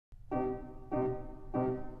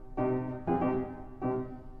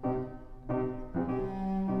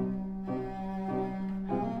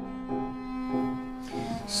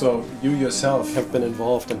So you yourself have been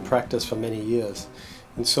involved in practice for many years.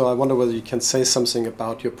 And so I wonder whether you can say something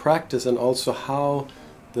about your practice and also how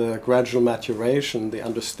the gradual maturation, the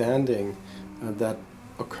understanding that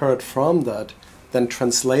occurred from that, then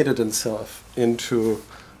translated itself into,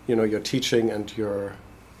 your teaching and your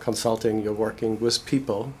consulting, your working with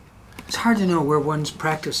people. It's hard to know where one's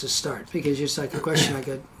practices start, because it's like a question I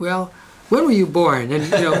go, well, when were you born? And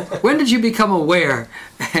when did you become aware?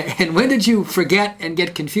 And when did you forget and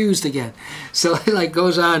get confused again? So it like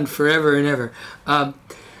goes on forever and ever.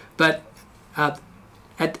 But at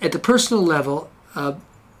the personal level,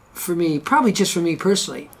 for me, probably just for me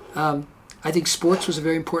personally, I think sports was a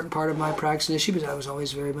very important part of my practice initially, because I was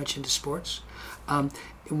always very much into sports.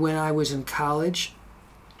 When I was in college,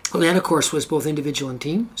 well, that, of course, was both individual and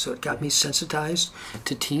team, so it got me sensitized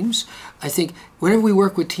to teams. I think whenever we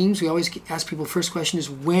work with teams, we always ask people, first question is,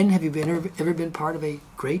 when have you ever been part of a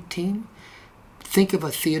great team? Think of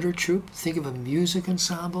a theater troupe, think of a music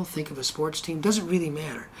ensemble, think of a sports team. Doesn't really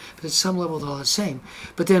matter, but at some level they're all the same.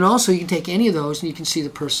 But then also you can take any of those and you can see the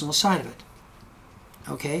personal side of it.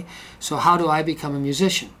 Okay? So how do I become a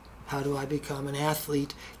musician? How do I become an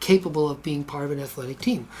athlete capable of being part of an athletic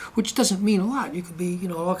team? Which doesn't mean a lot. You could be,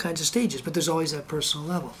 all kinds of stages, but there's always that personal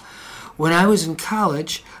level. When I was in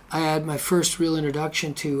college, I had my first real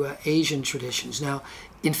introduction to Asian traditions. Now,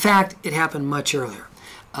 in fact, it happened much earlier.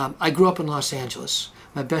 I grew up in Los Angeles.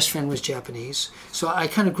 My best friend was Japanese, so I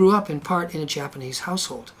kind of grew up in part in a Japanese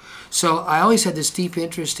household. So I always had this deep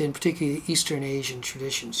interest in particularly Eastern Asian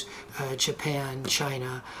traditions, Japan,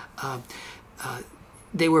 China.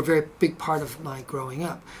 They were a very big part of my growing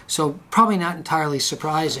up. So probably not entirely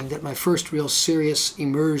surprising that my first real serious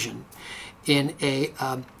immersion in a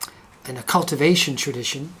cultivation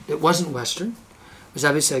tradition that wasn't Western, because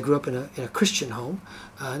obviously I grew up in a Christian home.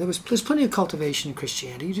 There's plenty of cultivation in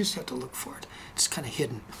Christianity. You just have to look for it. It's kind of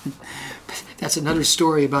hidden. That's another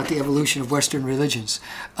story about the evolution of Western religions.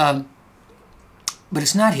 But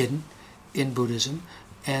it's not hidden in Buddhism.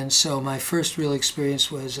 And so my first real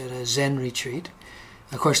experience was at a Zen retreat.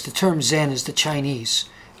 Of course, the term Zen is the Japanese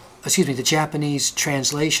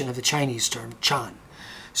translation of the Chinese term Chan.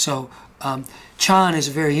 So Chan is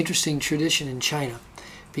a very interesting tradition in China,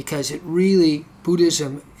 because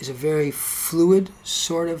Buddhism is a very fluid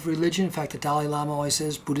sort of religion. In fact, the Dalai Lama always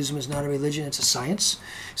says Buddhism is not a religion, it's a science.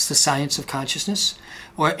 It's the science of consciousness,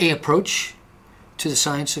 or an approach to the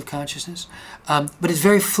science of consciousness. But it's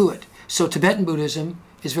very fluid. So Tibetan Buddhism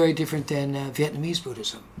is very different than Vietnamese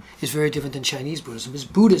Buddhism. Is very different than Chinese Buddhism. Because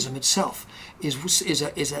Buddhism itself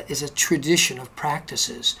is a tradition of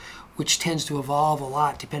practices which tends to evolve a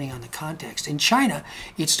lot depending on the context. In China,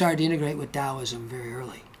 it started to integrate with Taoism very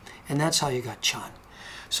early, and that's how you got Chan.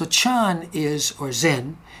 So Chan or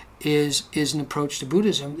Zen is an approach to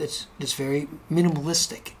Buddhism that's very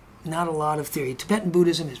minimalistic. Not a lot of theory. Tibetan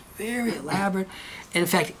Buddhism is very elaborate, and in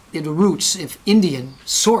fact, in the roots, Indian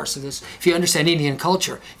source of this, if you understand Indian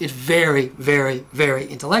culture, it's very, very, very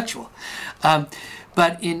intellectual.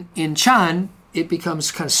 But in Chan, it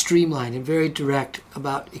becomes kind of streamlined and very direct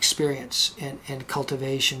about experience and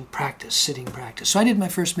cultivation, practice, sitting practice. So I did my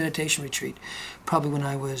first meditation retreat probably when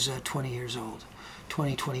I was 20 years old,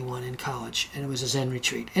 21 in college, and it was a Zen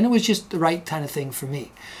retreat. And it was just the right kind of thing for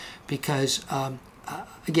me, because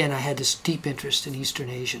again, I had this deep interest in Eastern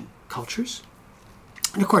Asian cultures.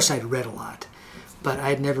 And of course, I'd read a lot, but I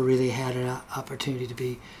had never really had an opportunity to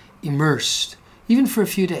be immersed, even for a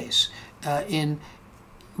few days.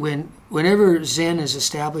 Whenever Zen is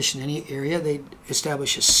established in any area, they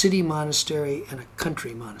establish a city monastery and a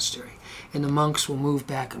country monastery. And the monks will move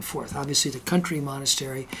back and forth. Obviously, the country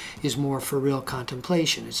monastery is more for real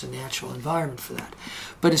contemplation. It's a natural environment for that.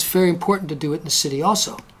 But it's very important to do it in the city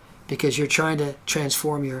also, because you're trying to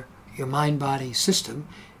transform your mind-body system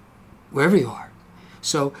wherever you are.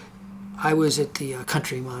 So I was at the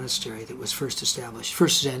country monastery that was first established,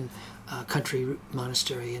 first Zen country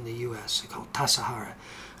monastery in the U.S. called Tassajara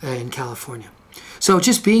in California. So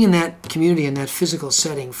just being in that community, in that physical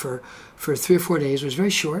setting for 3 or 4 days was very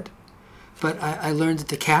short, but I learned that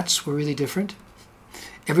the cats were really different.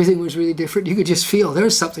 Everything was really different. You could just feel there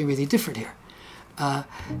was something really different here.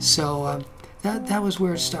 That was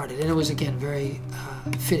where it started, and it was, again, very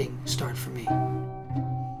fitting start for me.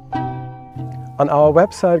 On our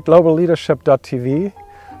website, globalleadership.tv,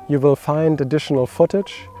 you will find additional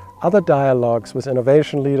footage, other dialogues with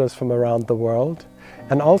innovation leaders from around the world,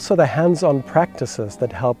 and also the hands-on practices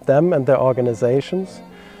that help them and their organizations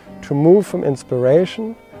to move from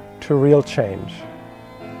inspiration to real change.